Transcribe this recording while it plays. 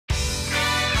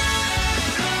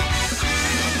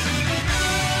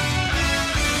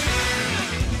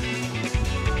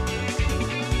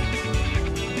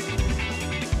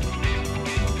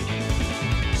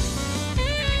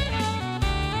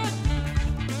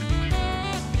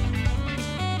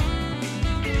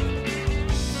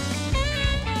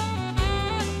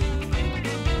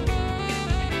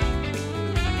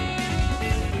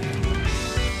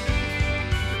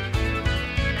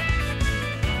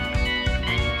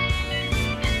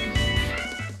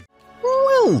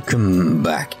Welcome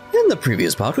back. In the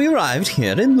previous part, we arrived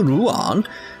here in Rouen.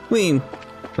 We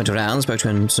went around, spoke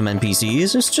to some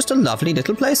NPCs. It's just a lovely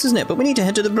little place, isn't it? But we need to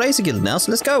head to the Bracer Guild now, so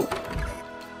let's go.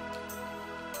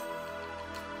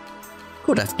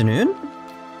 Good afternoon.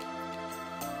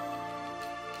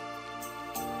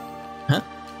 Huh?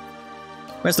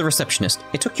 Where's the receptionist?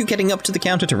 It took you getting up to the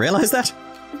counter to realize that?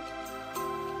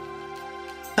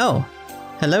 Oh,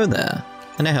 hello there.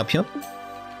 Can I help you?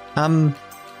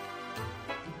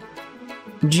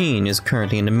 Jean is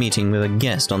currently in a meeting with a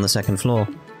guest on the second floor.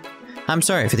 I'm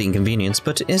sorry for the inconvenience,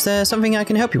 but is there something I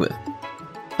can help you with?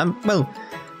 Well,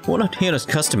 we're not here as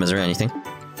customers or anything.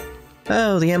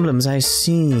 Oh, the emblems, I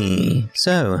see.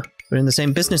 So, we're in the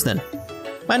same business then.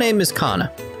 My name is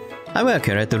Kana. I work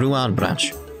here at the Rouen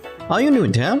branch. Are you new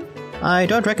in town? I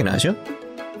don't recognize you.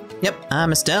 Yep,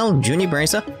 I'm Estelle, Junior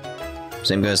Bracer.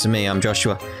 Same goes to me, I'm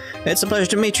Joshua. It's a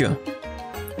pleasure to meet you.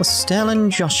 Estelle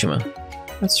and Joshua.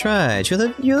 That's right,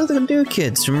 you're the new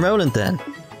kids from Roland then.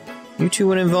 You two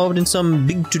were involved in some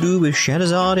big to-do with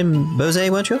Shadowzard and Bose,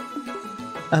 weren't you?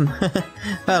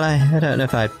 Well, I don't know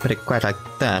if I'd put it quite like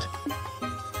that.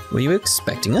 Were you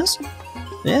expecting us?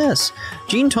 Yes,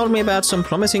 Jean told me about some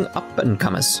promising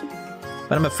up-and-comers.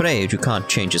 But I'm afraid you can't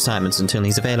change assignments until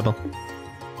he's available.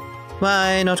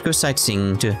 Why not go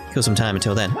sightseeing to kill some time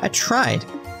until then? I tried.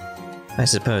 I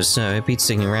suppose so, it beats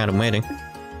sitting around and waiting.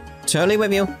 Totally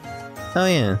with you. Oh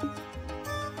yeah.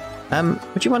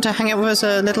 Would you want to hang out with us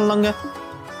a little longer?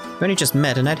 We only just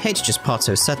met and I'd hate to just part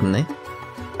so suddenly.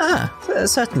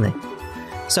 Certainly.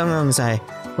 So long as I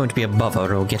won't be a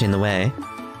bother or get in the way.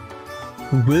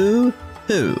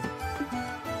 Woo-hoo.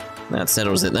 That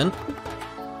settles it then.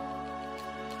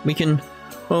 We can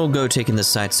all go take in the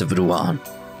sights of Rouen.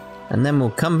 And then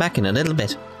we'll come back in a little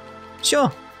bit. Sure,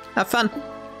 have fun.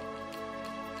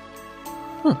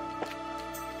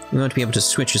 We won't be able to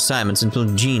switch assignments until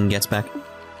Jean gets back.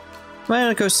 Why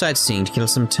not go sightseeing to kill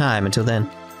some time until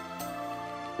then?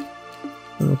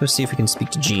 We'll go see if we can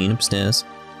speak to Jean upstairs.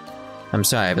 I'm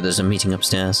sorry, but there's a meeting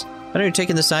upstairs. Why don't you take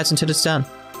in the sights until it's done?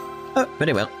 Oh,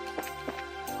 very well.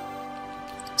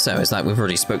 So it's like we've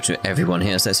already spoke to everyone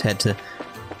here, so let's head to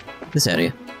this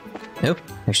area. Oh,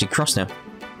 actually cross now.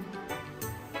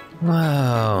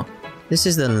 Wow, this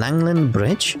is the Langland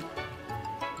Bridge?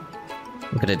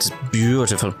 Look at it, it's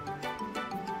beautiful.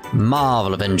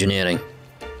 Marvel of engineering.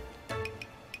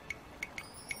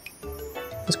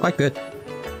 It's quite good.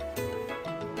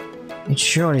 It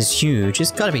sure is huge.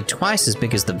 It's got to be twice as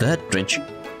big as the Verte Bridge.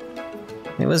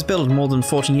 It was built more than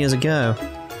 40 years ago.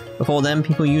 Before then,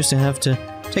 people used to have to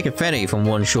take a ferry from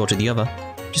one shore to the other.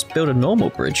 Just build a normal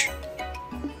bridge.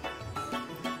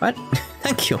 What?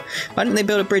 Thank you. Why didn't they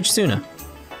build a bridge sooner?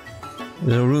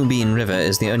 The Erebonian River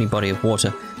is the only body of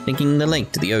water linking the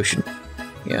lake to the ocean.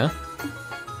 Yeah?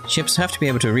 Ships have to be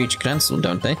able to reach Gransel,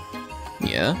 don't they?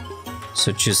 Yeah.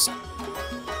 So just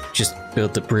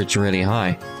build the bridge really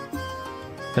high.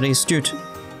 Very astute.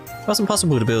 It wasn't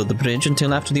possible to build the bridge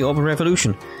until after the Orbital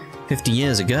Revolution, 50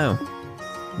 years ago.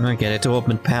 I get it,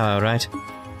 augment power, right?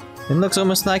 It looks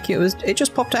almost like it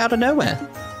just popped out of nowhere.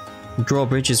 The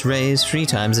drawbridge is raised 3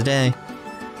 times a day.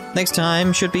 Next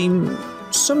time should be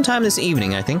sometime this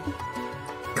evening, I think.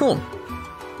 Cool.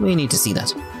 We need to see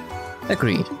that.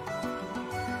 Agreed.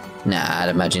 Nah, I'd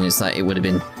imagine it's like it would have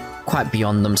been quite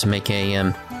beyond them to make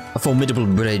a formidable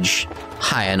bridge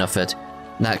high enough at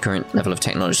that current level of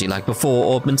technology, like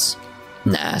before augments.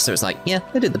 Nah, so it's like, yeah,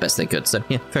 they did the best they could, so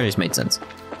yeah, fairly made sense.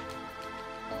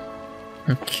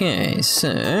 Okay,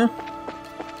 so...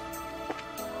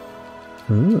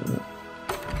 Ooh.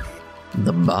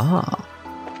 The bar.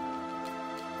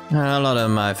 A lot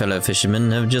of my fellow fishermen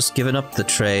have just given up the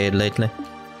trade lately.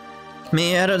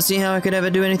 Me, I don't see how I could ever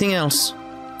do anything else.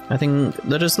 I think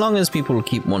that as long as people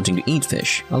keep wanting to eat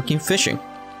fish, I'll keep fishing.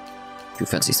 If you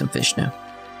fancy some fish now.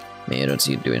 Me, I don't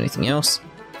see you do anything else.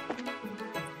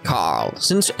 Carl,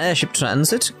 since airship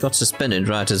transit got suspended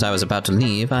right as I was about to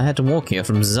leave, I had to walk here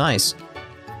from Zeiss.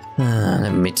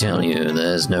 Let me tell you,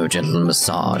 there's no gentle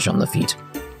massage on the feet.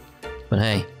 But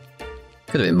hey,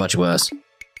 could have been much worse.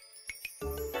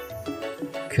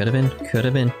 Could have been.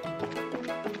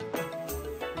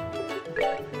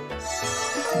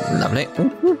 Lovely.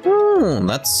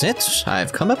 That's it.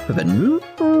 I've come up with a new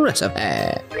recipe.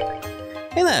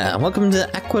 Hey there, welcome to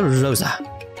Aqua Rosa.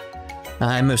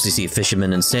 I mostly see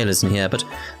fishermen and sailors in here, but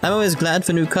I'm always glad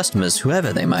for new customers,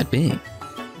 whoever they might be.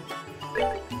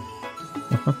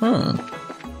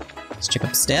 Let's check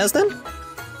upstairs then.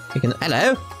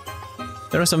 Hello.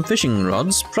 There are some fishing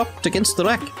rods propped against the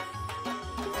rack.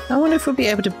 I wonder if we'll be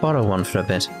able to borrow one for a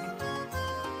bit.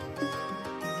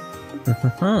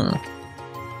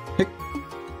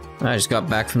 I just got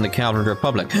back from the Cavalry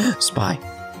Republic. Spy.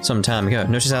 Some time ago.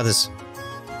 Notice how there's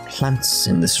plants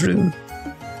in this room.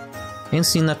 Ain't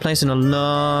seen that place in a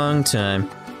long time.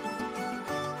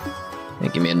 Hey,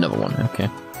 give me another one. Okay.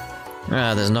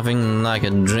 Ah, there's nothing like a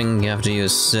drink after you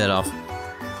set off.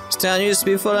 This town used to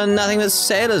be full of nothing but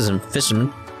sailors and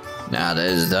fishermen.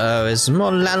 Nowadays, though, it's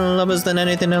more landlubbers than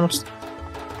anything else.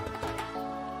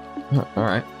 Oh,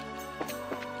 alright.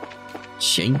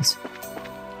 Jeez.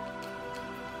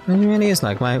 It really is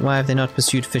like, why have they not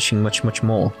pursued fishing much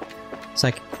more? It's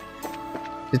like,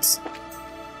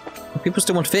 people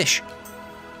still want fish.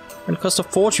 It costs a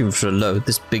fortune for a load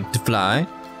this big to fly.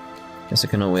 Guess I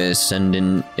can always send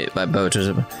in it by boat as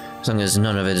long as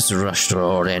none of it is rushed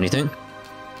or anything.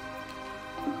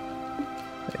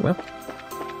 Very well.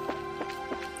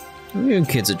 You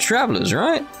kids are travelers,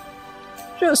 right?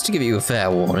 Just to give you a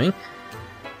fair warning,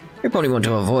 you probably want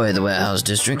to avoid the warehouse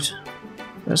district.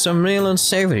 There's some real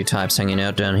unsavory types hanging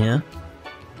out down here.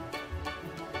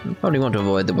 You probably want to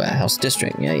avoid the warehouse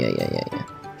district. Yeah.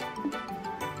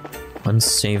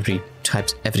 Unsavory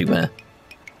types everywhere.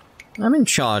 I'm in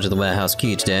charge of the warehouse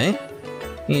key today.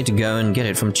 You need to go and get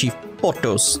it from Chief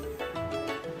Portos.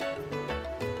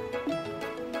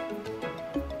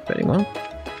 Very well.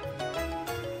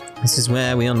 This is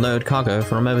where we unload cargo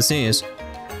from overseas.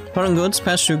 Foreign goods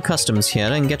pass through customs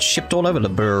here and get shipped all over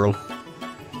Liberl. I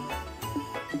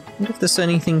wonder if there's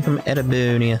anything from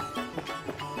Erebonian.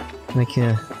 Like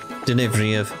a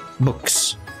delivery of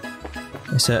books.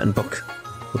 A certain book.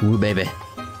 But woo baby.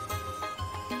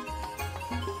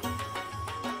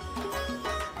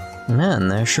 Man,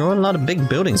 there are sure a lot of big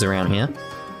buildings around here.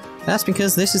 That's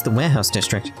because this is the warehouse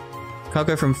district.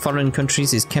 Cargo from foreign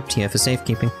countries is kept here for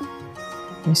safekeeping.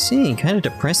 I see, kind of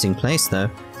depressing place though.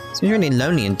 Seems really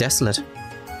lonely and desolate.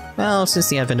 Well, since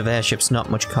the advent of airships,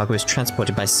 not much cargo is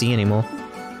transported by sea anymore.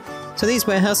 So these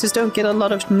warehouses don't get a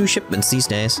lot of new shipments these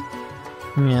days.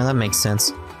 Yeah, that makes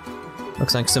sense.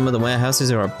 Looks like some of the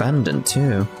warehouses are abandoned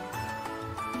too.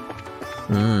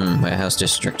 Warehouse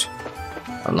district.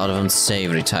 A lot of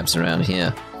unsavory types around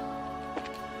here.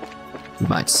 You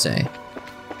might say.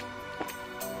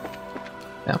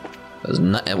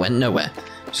 No, it went nowhere.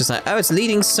 It's just like, oh, it's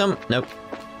leading some. Nope.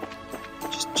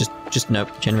 Just nope.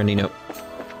 Generally nope.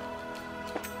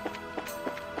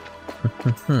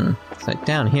 It's like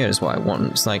down here is what I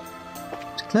want. It's like,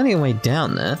 there's clearly a way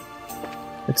down there.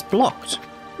 It's blocked.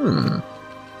 The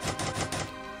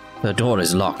door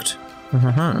is locked.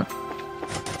 The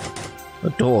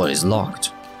door is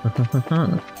locked.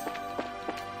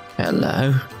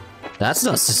 Hello? That's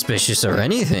not suspicious or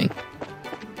anything.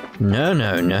 No.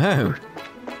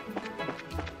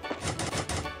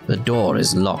 The door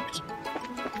is locked.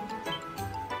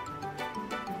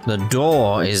 The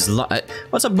door is locked.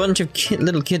 What's a bunch of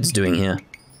little kids doing here?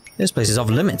 This place is off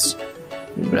limits.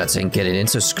 Rats ain't getting in,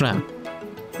 so scram.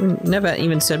 We never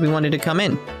even said we wanted to come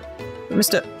in.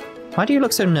 Mister, why do you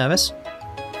look so nervous?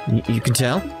 You can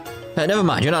tell? Never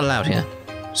mind, you're not allowed here.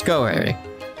 Just go away.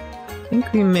 I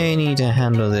think we may need to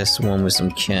handle this one with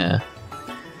some care.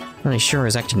 Well, he sure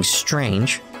is acting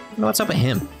strange. What's up with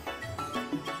him?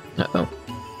 Uh-oh.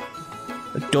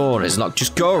 The door is locked.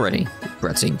 Just go already.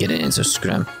 Rats ain't getting in, so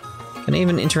scram. Can I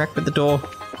even interact with the door?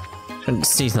 Trying to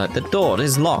see, like, the door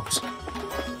is locked.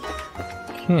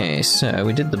 Okay, so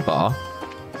we did the bar.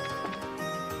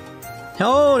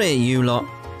 Hold it, you lot.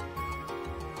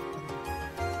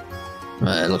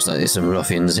 Well, it looks like there's some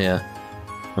ruffians here.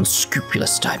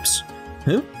 Unscrupulous types.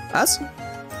 Who? Us?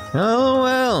 Oh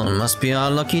well, must be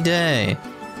our lucky day.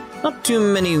 Not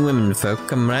too many women folk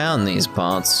come round these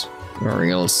parts. A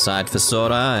real sight for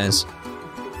sore eyes.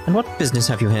 And what business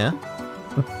have you here?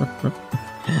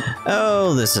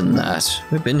 Oh, this and that.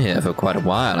 We've been here for quite a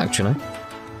while, actually.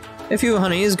 If you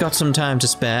honeys got some time to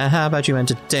spare, how about you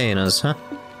entertain us, huh?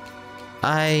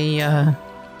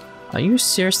 Are you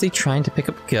seriously trying to pick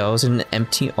up girls in an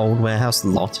empty old warehouse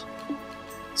lot?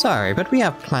 Sorry, but we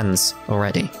have plans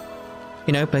already.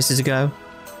 You know, places to go,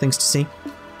 things to see.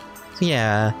 So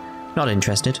yeah, not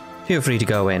interested. Feel free to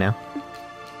go away now.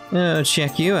 Oh,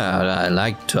 check you out. I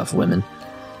like tough women.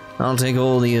 I'll take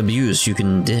all the abuse you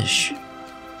can dish.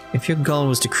 If your goal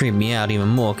was to creep me out even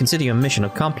more, consider your mission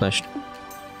accomplished.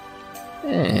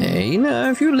 Hey, you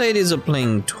know, if you ladies are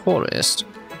playing tourist,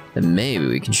 then maybe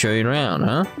we can show you around,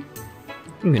 huh?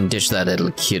 You can ditch that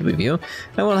little kid with you,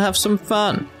 and we'll have some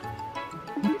fun.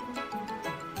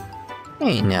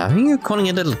 Hey now, who are you calling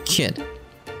a little kid?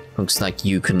 Looks like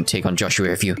you couldn't take on Joshua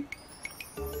if you...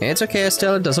 It's okay,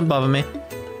 Estelle, it doesn't bother me.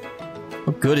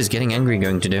 What good is getting angry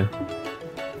going to do?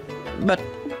 But...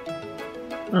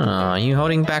 Aw, you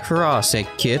holding back for our sake,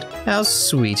 kid? How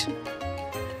sweet.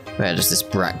 Where does this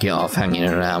brat get off hanging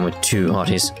around with two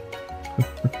hotties?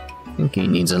 I think he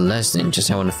needs a lesson in just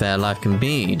how unfair life can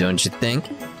be, don't you think?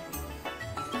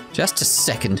 Just a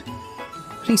second.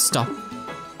 Please stop.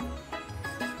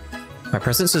 My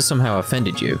presence has somehow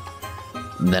offended you.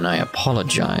 Then I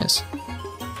apologize.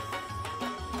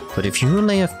 But if you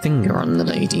lay a finger on the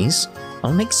ladies,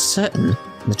 I'll make certain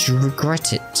that you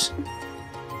regret it.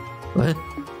 What?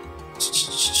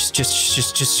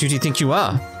 Just who do you think you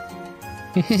are?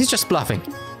 He's just bluffing.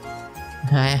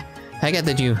 I get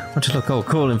that you want to look all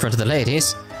cool in front of the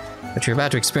ladies, but you're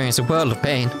about to experience a world of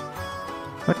pain.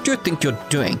 What do you think you're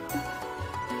doing?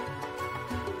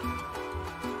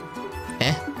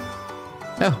 Eh?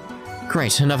 Oh,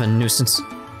 great, another nuisance.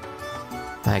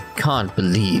 I can't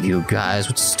believe you guys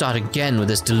would start again with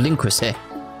this delinquency.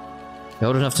 You're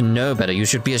old enough to know better. You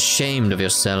should be ashamed of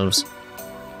yourselves.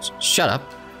 Shut up.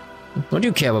 What do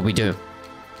you care what we do?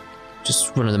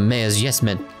 Just one of the mayor's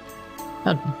yes-men.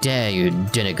 How dare you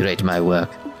denigrate my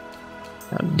work?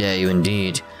 How dare you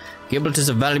indeed. Gilbert is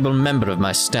a valuable member of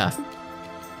my staff.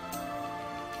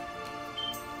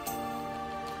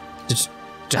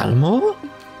 Dalmore?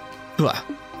 Blah.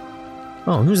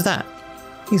 Oh, who's that?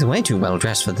 He's way too well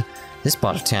dressed for this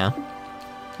part of town.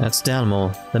 That's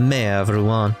Dalmore, the mayor of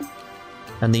Rouen.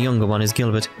 And the younger one is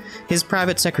Gilbert, his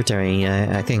private secretary,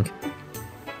 I think.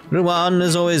 Rouen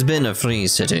has always been a free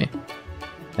city.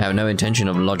 I have no intention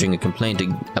of lodging a complaint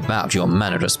about your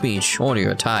manner of speech or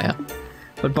your attire,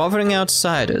 but bothering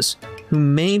outsiders who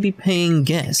may be paying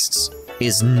guests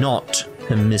is not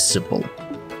permissible.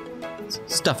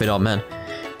 Stuff it, old man.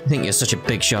 I think you're such a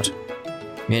big shot.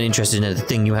 You ain't interested in the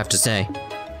thing you have to say.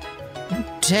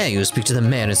 How dare you speak to the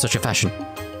mayor in such a fashion?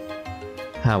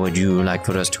 How would you like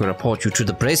for us to report you to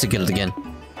the Bracer Guild again?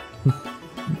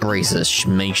 Bracer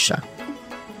Schmeisha.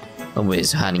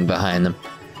 Always hiding behind them.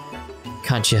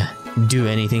 Can't you do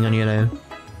anything on your own?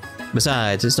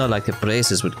 Besides, it's not like the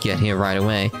Bracers would get here right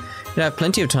away. You'd have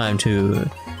plenty of time to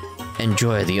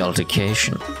enjoy the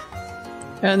altercation.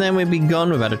 And then we'd be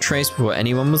gone without a trace before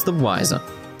anyone was the wiser.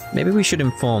 Maybe we should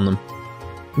inform them.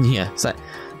 Yeah, so,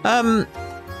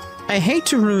 I hate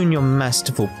to ruin your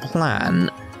masterful plan,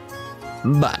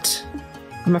 but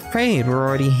I'm afraid we're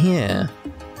already here.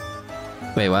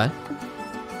 Wait, what?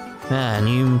 Man,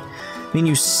 you mean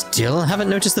you still haven't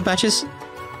noticed the badges?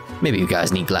 Maybe you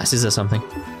guys need glasses or something.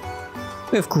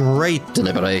 With great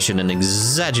deliberation and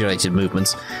exaggerated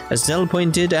movements, Estelle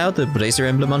pointed out the bracer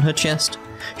emblem on her chest.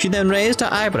 She then raised her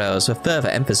eyebrows for further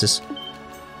emphasis.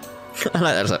 I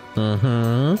like that.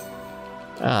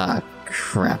 Ah,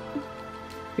 crap.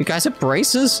 You guys are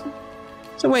bracers?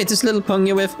 So wait, this little pung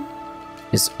you're with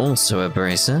is also a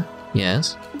bracer?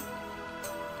 Yes.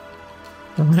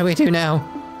 What do we do now?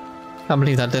 I can't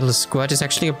believe that little squirt is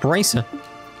actually a bracer.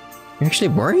 You're actually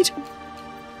worried?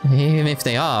 Even if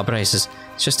they are bracers,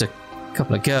 it's just a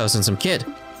couple of girls and some kid.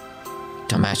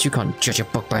 Dumbass, you can't judge a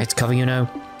book by its cover, you know.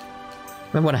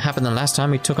 Remember what happened the last time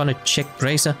we took on a chick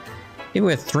bracer? Even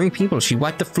with 3 people, she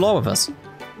wiped the floor with us.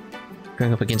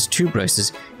 Going up against 2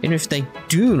 bracers, even if they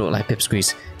do look like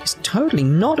pipsqueaks, is totally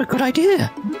not a good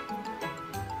idea.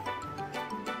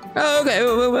 Okay,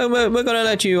 we're gonna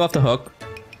let you off the hook.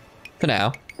 For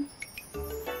now.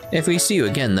 If we see you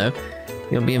again, though,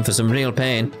 you'll be in for some real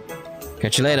pain.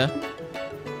 Catch you later.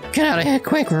 Get out of here,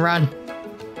 quick, run!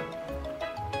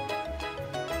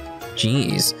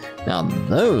 Jeez, now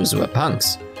those were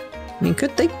punks. I mean,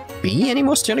 could they be any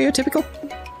more stereotypical?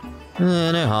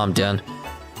 No harm done.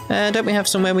 Don't we have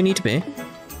somewhere we need to be?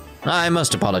 I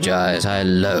must apologize. I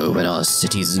loathe when our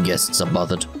city's guests are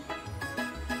bothered.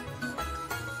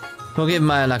 Forgive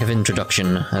my lack of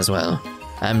introduction as well.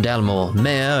 I'm Dalmore,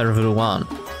 Mayor of Rouen.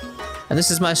 And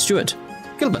this is my steward,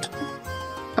 Gilbert.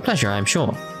 A pleasure, I'm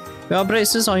sure. You are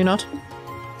bracers, are you not?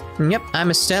 Yep,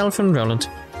 I'm Estelle from Roland.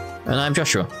 And I'm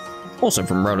Joshua, also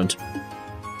from Roland.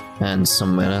 And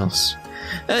somewhere else.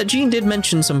 Jean did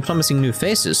mention some promising new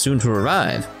faces soon to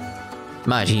arrive.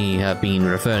 Might he have been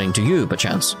referring to you,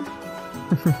 perchance?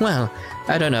 Well,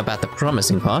 I don't know about the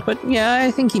promising part, but yeah,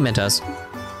 I think he meant us.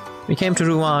 We came to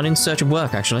Rouen in search of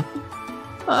work, actually.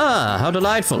 Ah, how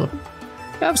delightful.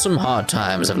 We have some hard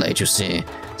times of late, you see,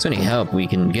 so any help we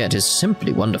can get is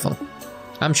simply wonderful.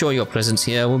 I'm sure your presence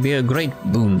here will be a great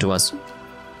boon to us.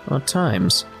 Hard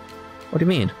times? What do you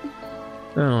mean?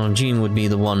 Well, Jean would be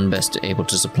the one best able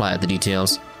to supply the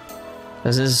details.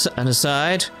 As an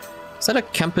aside, is that a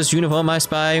campus uniform I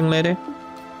spy, young lady?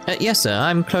 Yes, sir,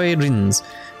 I'm Chloe Rins.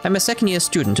 I'm a second-year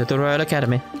student at the Royal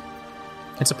Academy.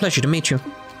 It's a pleasure to meet you.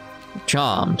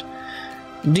 Charmed.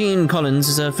 Dean Collins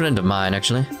is a friend of mine,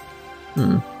 actually.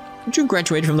 Did you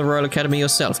graduate from the Royal Academy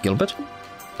yourself, Gilbert?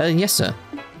 Yes, sir.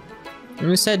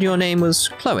 You said your name was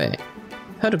Chloe.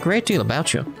 Heard a great deal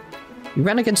about you. You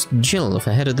ran against Jill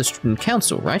for head of the student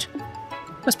council, right?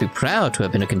 Must be proud to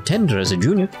have been a contender as a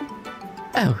junior.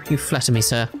 Oh, you flatter me,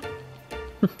 sir.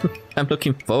 I'm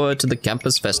looking forward to the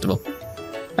campus festival.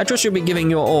 I trust you'll be giving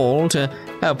your all to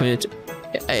help make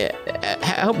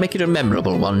it a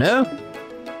memorable one, no?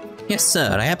 Yes,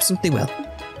 sir, I absolutely will.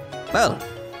 Well,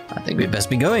 I think we'd best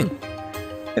be going.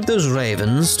 If those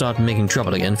ravens start making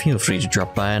trouble again, feel free to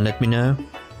drop by and let me know.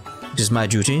 It is my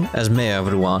duty, as mayor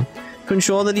of Rouen, to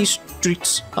ensure that these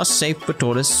streets are safe for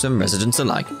tourists and residents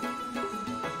alike.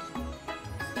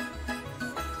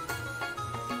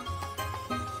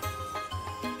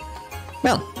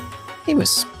 Well, he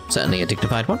was certainly a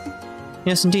dignified one.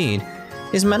 Yes, indeed.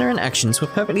 His manner and actions were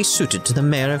perfectly suited to the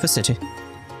mayor of a city.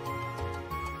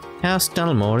 House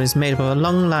Dulmore is made up of a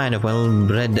long line of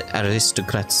well-bred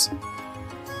aristocrats.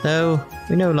 Though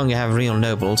we no longer have real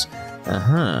nobles.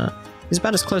 He's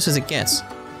about as close as it gets.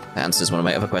 Answers one of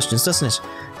my other questions, doesn't it?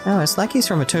 Oh, it's like he's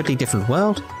from a totally different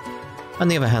world. On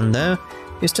the other hand, though,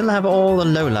 you still have all the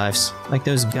lowlifes, like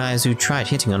those guys who tried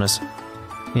hitting on us.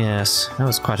 Yes, that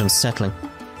was quite unsettling.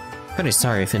 Very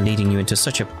sorry for leading you into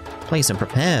such a place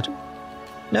unprepared.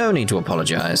 No need to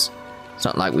apologize. It's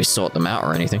not like we sought them out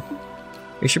or anything.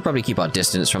 We should probably keep our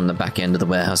distance from the back end of the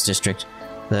warehouse district,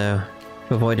 though,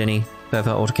 to avoid any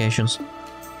further altercations.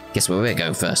 Guess where we're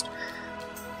going first.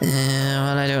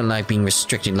 Well, I don't like being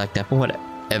restricted like that, but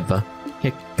whatever.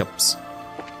 Hiccups.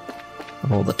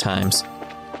 Of all the times.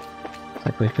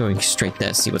 Like we're going straight there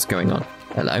to see what's going on.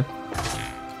 Hello?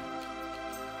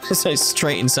 So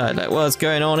straight inside, like, what's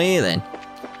going on here then?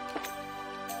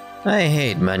 I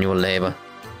hate manual labor.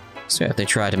 So if they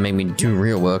try to make me do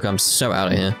real work, I'm so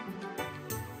out of here.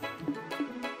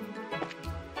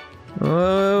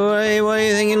 What do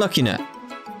you think you're looking at?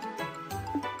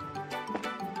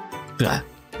 Blah.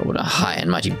 What a high and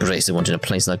mighty bracer wanted a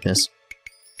place like this.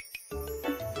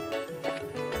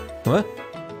 What?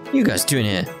 You guys doing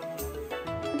here?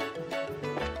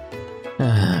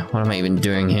 What am I even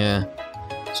doing here?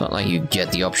 It's not like you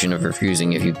get the option of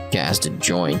refusing if you get asked to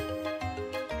join.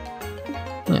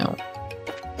 No.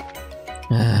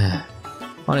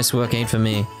 Honest work ain't for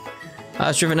me. I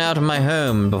was driven out of my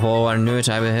home before I knew it.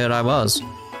 Here I was.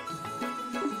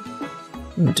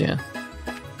 Oh dear.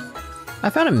 I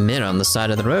found a mirror on the side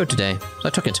of the road today, so I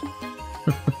took it.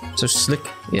 So slick,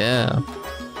 yeah.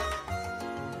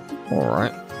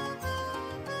 Alright.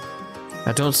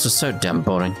 Adults are so damn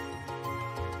boring.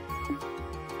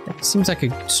 It seems like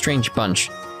a strange bunch.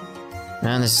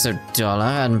 Man, this is so dull.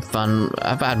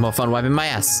 I've had more fun wiping my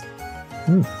ass.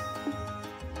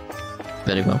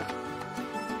 Very well.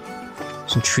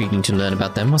 It's intriguing to learn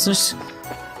about them, wasn't it?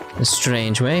 A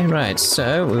strange way. Right,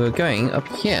 so we were going up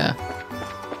here.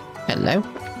 Hello.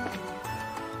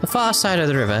 The far side of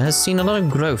the river has seen a lot of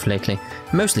growth lately,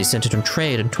 mostly centered on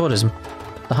trade and tourism.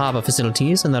 The harbor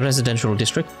facilities and the residential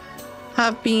district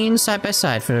have been side by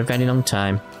side for a very long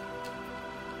time.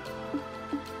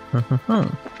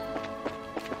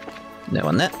 No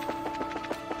one there.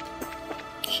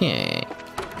 Okay.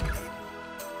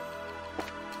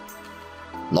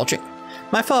 Logic.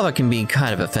 My father can be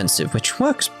kind of offensive, which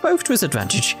works both to his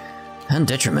advantage and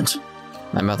detriment.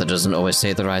 My mother doesn't always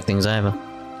say the right things either.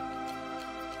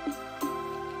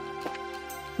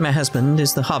 My husband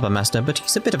is the harbour master, but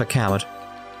he's a bit of a coward.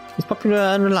 He's popular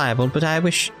and reliable, but I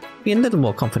wish he'd be a little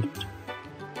more confident.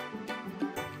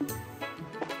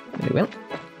 Very well.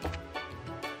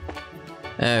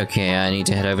 Okay, I need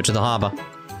to head over to the harbour.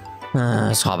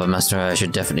 As harbour master, I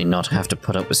should definitely not have to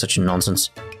put up with such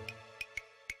nonsense.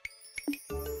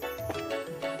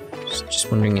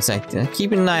 Just wondering, it's like,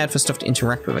 keeping an eye out for stuff to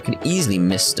interact with. I could easily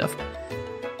miss stuff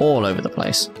all over the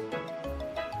place.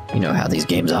 You know how these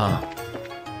games are.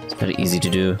 It's very easy to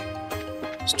do.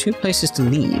 There's 2 places to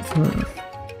leave. I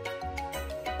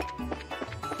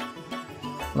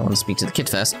want to speak to the kid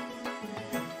first.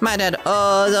 My dad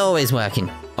is always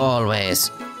working. Always.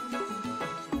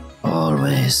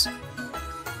 Always.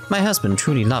 My husband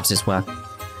truly loves his work.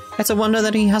 It's a wonder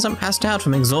that he hasn't passed out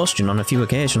from exhaustion on a few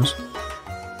occasions.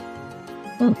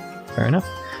 Fair enough.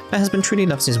 My husband truly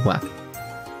loves his work.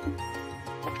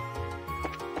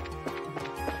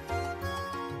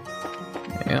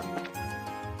 There we go.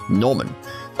 Norman.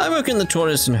 I work in the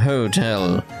tourist and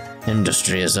hotel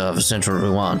industries of central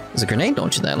Rouen. There's a grenade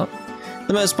launcher there, look.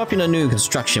 The most popular new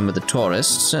construction with the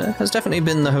tourists has definitely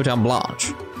been the Hotel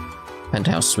Blanche.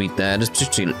 Penthouse suite there is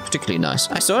particularly nice.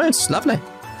 I saw it, it's lovely.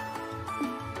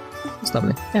 It's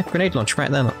lovely. Yeah, grenade launcher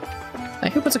right there, look. Hey,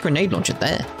 who puts a grenade launcher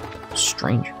there?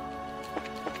 Strange.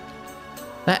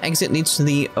 That exit leads to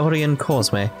the Orion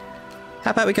Causeway.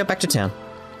 How about we go back to town?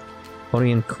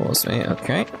 Orient Causeway,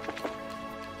 okay.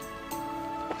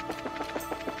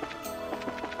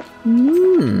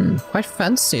 Quite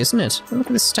fancy, isn't it? Look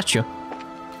at this statue.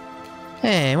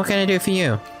 Hey, what can I do for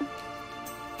you?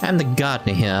 I'm the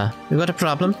gardener here. You got a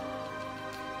problem?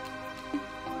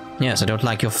 Yes, I don't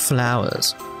like your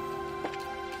flowers.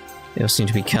 They all seem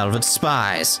to be Calvert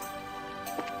spies.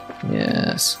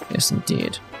 Yes, yes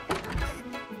indeed.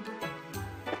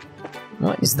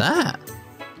 What is that?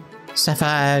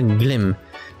 Sapphire Glim,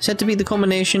 said to be the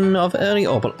culmination of early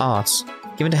opal arts,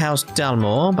 given to House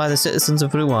Dalmor by the citizens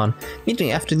of Rouen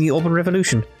immediately after the Opal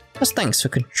Revolution, as thanks for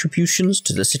contributions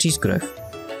to the city's growth.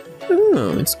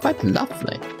 Ooh, it's quite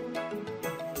lovely.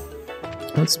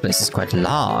 Oh, this place is quite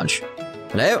large.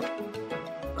 Hello?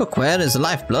 Cookware is the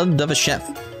lifeblood of a chef.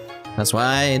 That's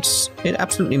why it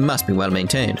absolutely must be well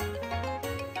maintained.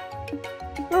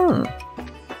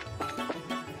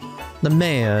 The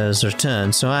mayor's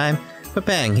returned, so I'm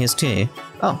preparing his tea.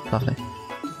 Oh, lovely.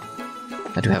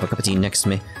 I do have a cup of tea next to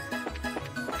me.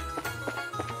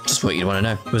 Just what you'd want to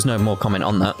know. There was no more comment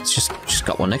on that. It's just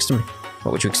got one next to me.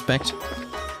 What would you expect?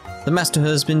 The master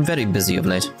has been very busy of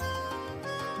late.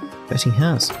 Bet he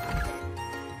has.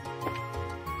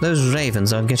 Those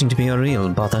ravens are getting to be a real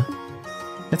bother.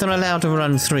 If they're allowed to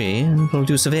run free, it will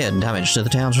do severe damage to the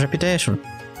town's reputation.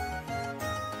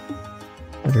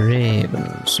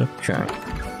 Ravens, okay.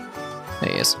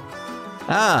 There he is.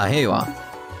 Ah, here you are.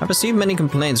 I received many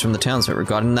complaints from the townsfolk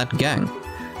regarding that gang,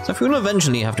 so I feel will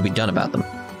eventually have to be done about them.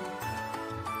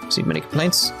 Received many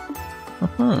complaints?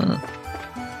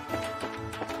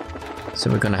 So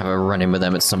we're gonna have a run-in with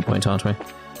them at some point, aren't we?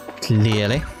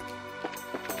 Clearly.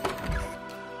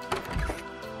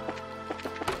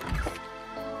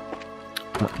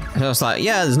 I was like,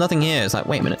 yeah, there's nothing here. It's like,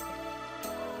 wait a minute.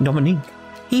 Dominique.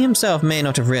 He himself may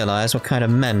not have realized what kind of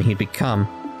man he'd become,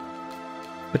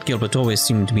 but Gilbert always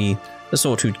seemed to be the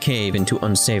sort who'd cave into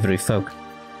unsavory folk.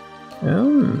 Oh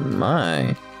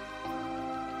my.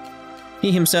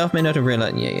 He himself may not have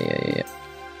realized. Yeah.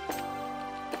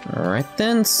 Alright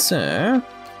then, sir.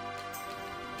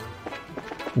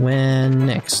 Where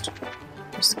next?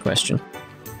 That's the question.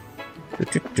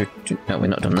 No, we're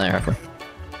not done there, have we?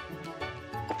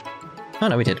 Oh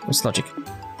no, we did. What's logic?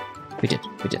 We did.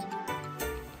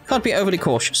 Can't be overly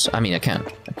cautious. I mean, I can.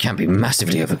 I can't be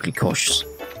massively overly cautious.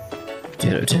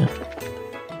 Dear oh dear.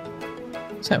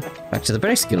 So, back to the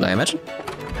brace guild, I imagine.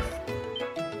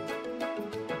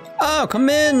 Oh, come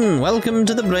in! Welcome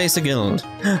to the Bracer Guild.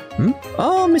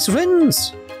 Oh, Miss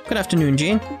Rins. Good afternoon,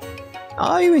 Jean.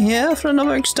 Are you here for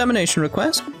another extermination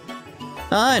request?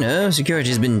 I know,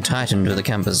 security's been tightened with the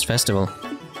campus festival.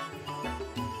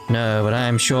 No, but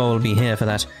I'm sure we'll be here for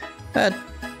that at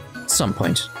some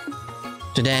point.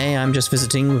 Today, I'm just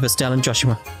visiting with Estelle and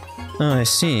Joshua. Oh, I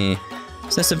see.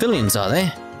 So they're civilians, are they?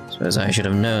 Suppose I should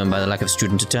have known by the lack of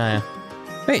student attire.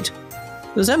 Wait,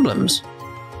 those emblems.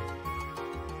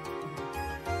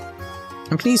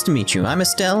 I'm pleased to meet you. I'm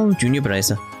Estelle, Junior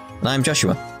Bracer. And I'm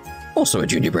Joshua, also a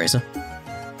Junior Bracer.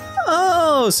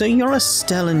 Oh, so you're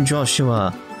Estelle and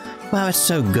Joshua. Wow, it's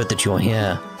so good that you're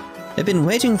here. They've been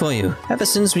waiting for you ever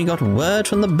since we got word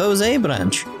from the Bose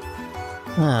branch.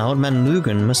 Ah, Old Man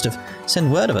Lugan must have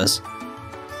sent word of us.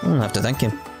 I'll have to thank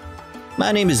him.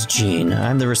 My name is Jean.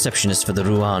 I'm the receptionist for the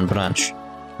Rouen branch.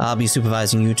 I'll be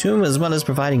supervising you two, as well as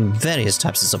providing various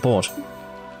types of support.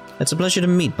 It's a pleasure to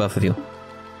meet both of you.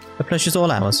 The pleasure's all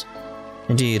ours.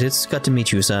 Indeed, it's good to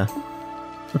meet you, sir.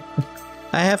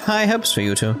 I have high hopes for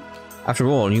you two. After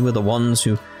all, you were the ones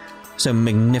who so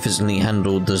magnificently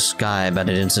handled the Sky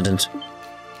Bandit incident.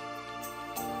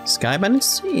 Sky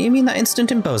Bandits? You mean that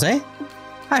incident in Bose?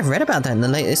 I've read about that in the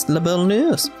latest Liberl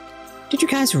news. Did you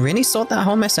guys really sort that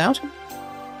whole mess out?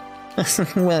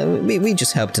 Well, we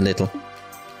just helped a little.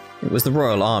 It was the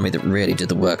Royal Army that really did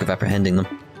the work of apprehending them.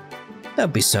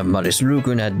 Don't be so modest.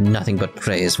 Lugun had nothing but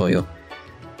praise for you.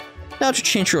 Now to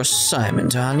change your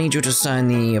assignment, I'll need you to sign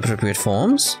the appropriate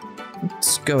forms.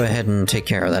 Let's go ahead and take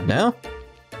care of that now.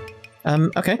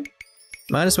 Okay.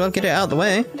 Might as well get it out of the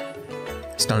way.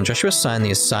 Estelle and Joshua sign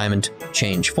the assignment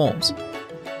change forms.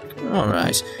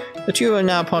 Alright. The two are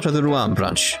now part of the Rouen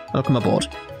branch. Welcome aboard.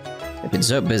 You've been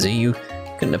so busy, you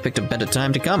couldn't have picked a better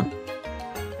time to come.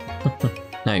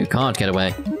 Now you can't get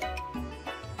away.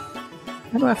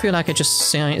 Why do I feel like I just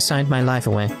signed my life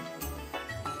away?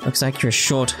 Looks like you're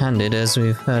short-handed, as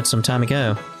we've heard some time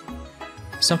ago.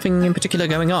 Something in particular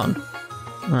going on?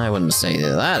 I wouldn't say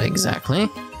that exactly.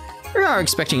 We are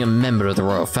expecting a member of the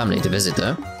royal family to visit,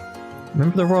 though. Member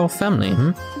of the royal family,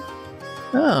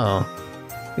 Oh.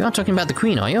 You aren't talking about the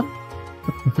Queen, are you?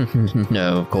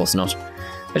 No, of course not.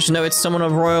 I just know it's someone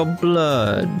of royal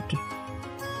blood.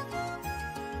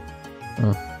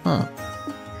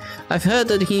 I've heard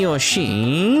that he or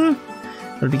she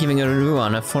will be giving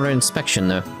Ruan a fuller inspection,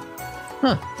 though.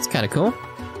 Huh, that's kind of cool.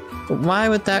 But why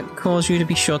would that cause you to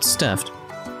be short-staffed?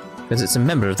 Because it's a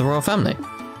member of the royal family.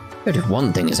 But if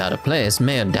one thing is out of place,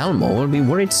 Mayor Dalmore will be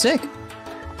worried sick.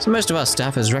 So most of our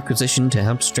staff is requisitioned to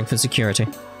help strengthen security.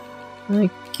 I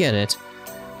get it.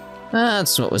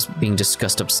 That's what was being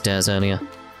discussed upstairs earlier.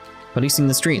 Policing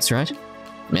the streets, right?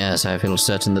 Yes, I feel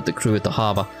certain that the crew at the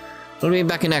harbour will be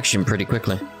back in action pretty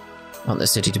quickly. I want the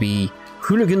city to be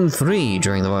hooligan-free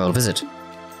during the royal visit.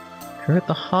 Crew at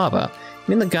the harbour?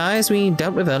 You mean the guys we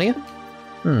dealt with earlier?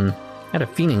 I had a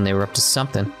feeling they were up to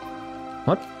something.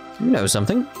 What? You know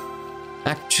something?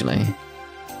 Actually,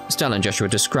 Estelle and Joshua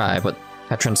describe what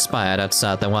had transpired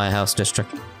outside the warehouse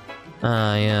district.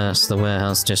 Ah yes, the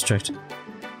warehouse district.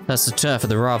 That's the turf of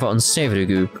the rather unsavory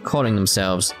group, calling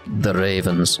themselves the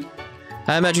Ravens.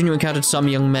 I imagine you encountered some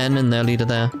young men and their leader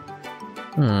there.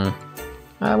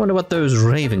 I wonder what those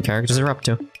Raven characters are up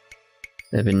to.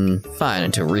 They've been fine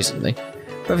until recently.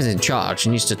 Whoever's in charge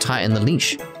needs to tighten the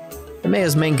leash. The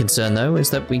mayor's main concern, though, is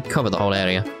that we cover the whole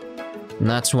area. And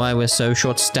that's why we're so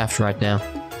short-staffed right now.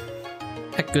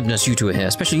 Heck goodness you two are here,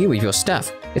 especially you with your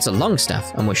staff. It's a long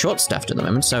staff, and we're short-staffed at the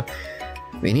moment, so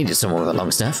we needed someone with a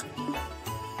long staff.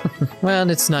 Well,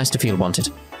 it's nice to feel wanted.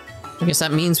 I guess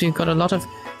that means we've got a lot of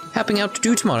helping out to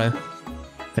do tomorrow.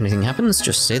 If anything happens,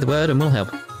 just say the word and we'll help.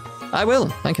 I will,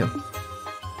 thank you.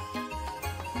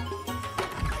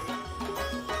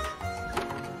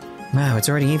 Wow, it's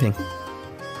already evening.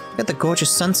 Look at the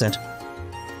gorgeous sunset.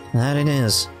 That it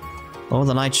is. All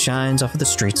the light shines off of the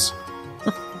streets.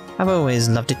 I've always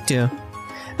loved it too.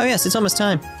 Oh yes, it's almost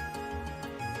time.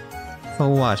 For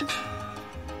what?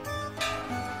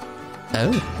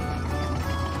 Oh.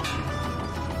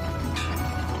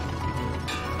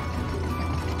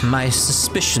 My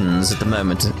suspicions at the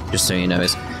moment, just so you know,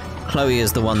 is Chloe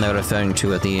is the one they're referring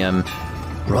to at the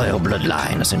royal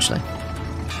bloodline, essentially.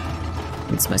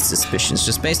 It's my suspicions,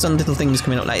 just based on little things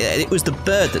coming up. Like, it was the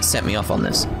bird that set me off on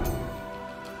this.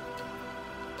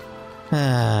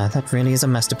 Ah, that really is a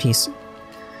masterpiece.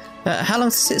 How long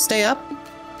does it stay up?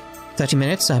 30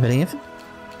 minutes, I believe.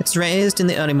 It's raised in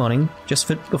the early morning, just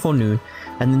before noon,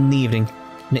 and in the evening,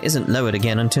 and it isn't lowered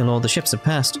again until all the ships have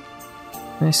passed.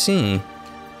 I see.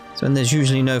 So when there's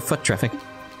usually no foot traffic.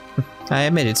 I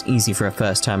admit it's easy for a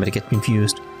first-timer to get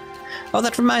confused. Oh,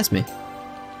 that reminds me.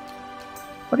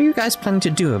 What are you guys planning to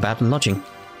do about lodging?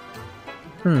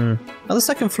 Well, the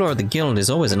second floor of the guild is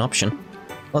always an option.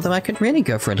 Although I could really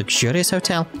go for a luxurious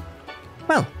hotel.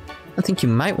 Well, I think you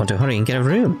might want to hurry and get a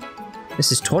room.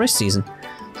 This is tourist season,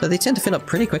 so they tend to fill up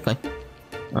pretty quickly.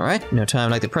 Alright, no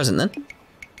time like the present then.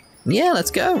 Yeah,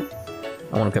 let's go.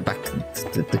 I want to go back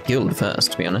to the guild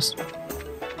first, to be honest.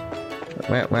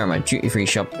 Where are my duty-free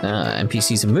shop?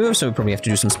 NPCs have moved, so we probably have to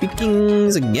do some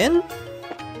speakings again.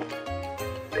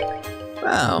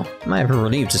 Wow, I'm ever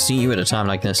relieved to see you at a time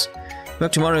like this.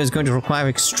 Work tomorrow is going to require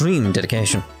extreme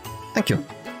dedication. Thank you.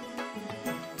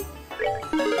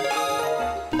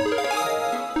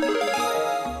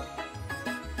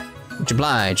 Much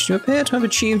obliged. You appear to have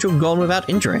achieved your goal without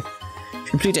injury. If you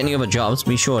complete any other jobs,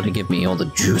 be sure to give me all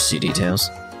the juicy details.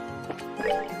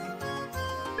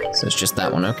 So it's just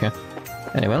that one, okay.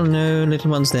 Very well, no little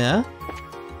ones there.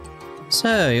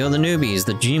 So, you're the newbies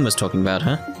that Jean was talking about,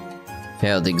 huh?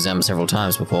 Failed the exam several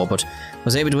times before, but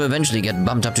was able to eventually get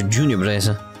bumped up to junior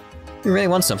bracer. If you really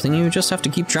want something, you just have to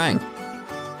keep trying.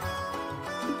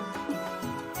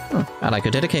 Oh, I like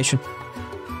your dedication.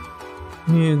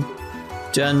 You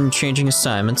done changing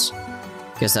assignments?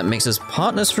 Guess that makes us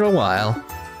partners for a while.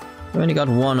 We've only got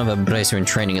one other bracer in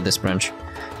training at this branch.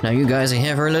 Now you guys are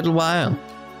here for a little while.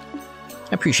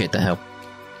 I appreciate the help.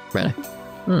 Really.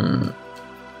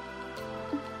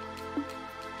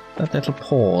 That little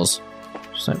pause.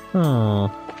 Just like, oh.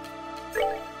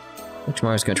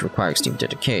 Tomorrow's going to require extreme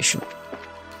dedication.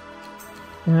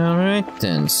 Alright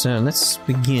then, so let's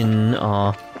begin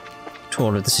our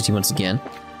tour of the city once again.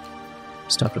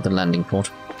 Start with the landing port.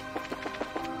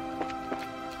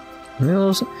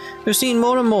 We've seen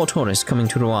more and more tourists coming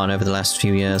to Rouen over the last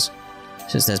few years.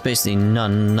 Since there's basically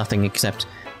nothing except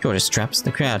tourist traps,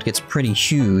 the crowd gets pretty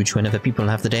huge whenever people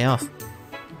have the day off.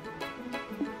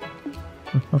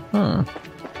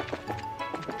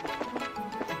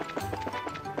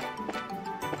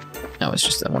 Oh, it's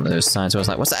just one of those signs where I was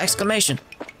like, what's that exclamation?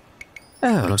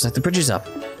 Oh, looks like the bridge is up.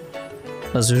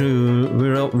 Those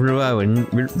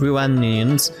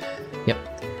Ruanians. Yep.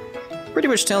 Pretty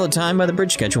much tell the time by the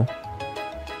bridge schedule.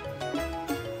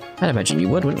 I'd imagine you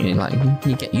would, wouldn't you? Like,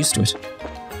 you get used to it.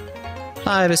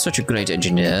 Clive is such a great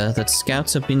engineer that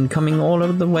scouts have been coming all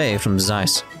over the way from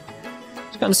Zeiss.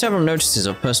 Gotten several notices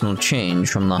of personal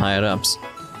change from the higher-ups.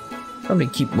 Probably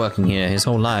keep working here his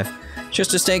whole life,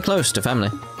 just to stay close to family.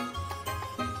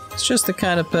 It's just the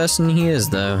kind of person he is,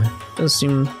 though. Does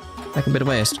seem like a bit of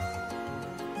waste. I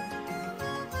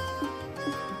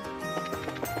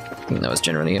think that was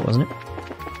generally it, wasn't it?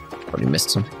 Probably missed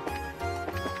something.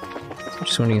 I'm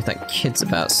just wondering if that kid's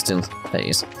about still. There he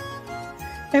is.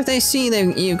 If they see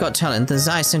that you've got talent, the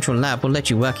Zai Central Lab will let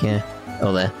you work here.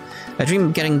 Oh, there. I dream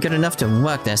of getting good enough to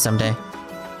work there someday.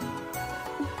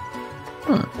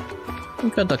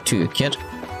 Good luck to you, kid.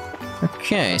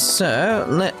 Okay, so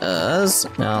let us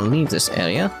now leave this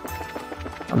area.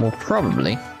 And we'll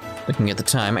probably, looking at the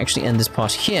time, actually end this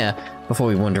part here before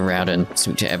we wander around and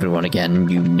speak to everyone again.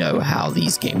 You know how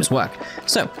these games work.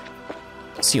 So,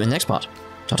 see you in the next part.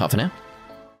 Ta-ta for now.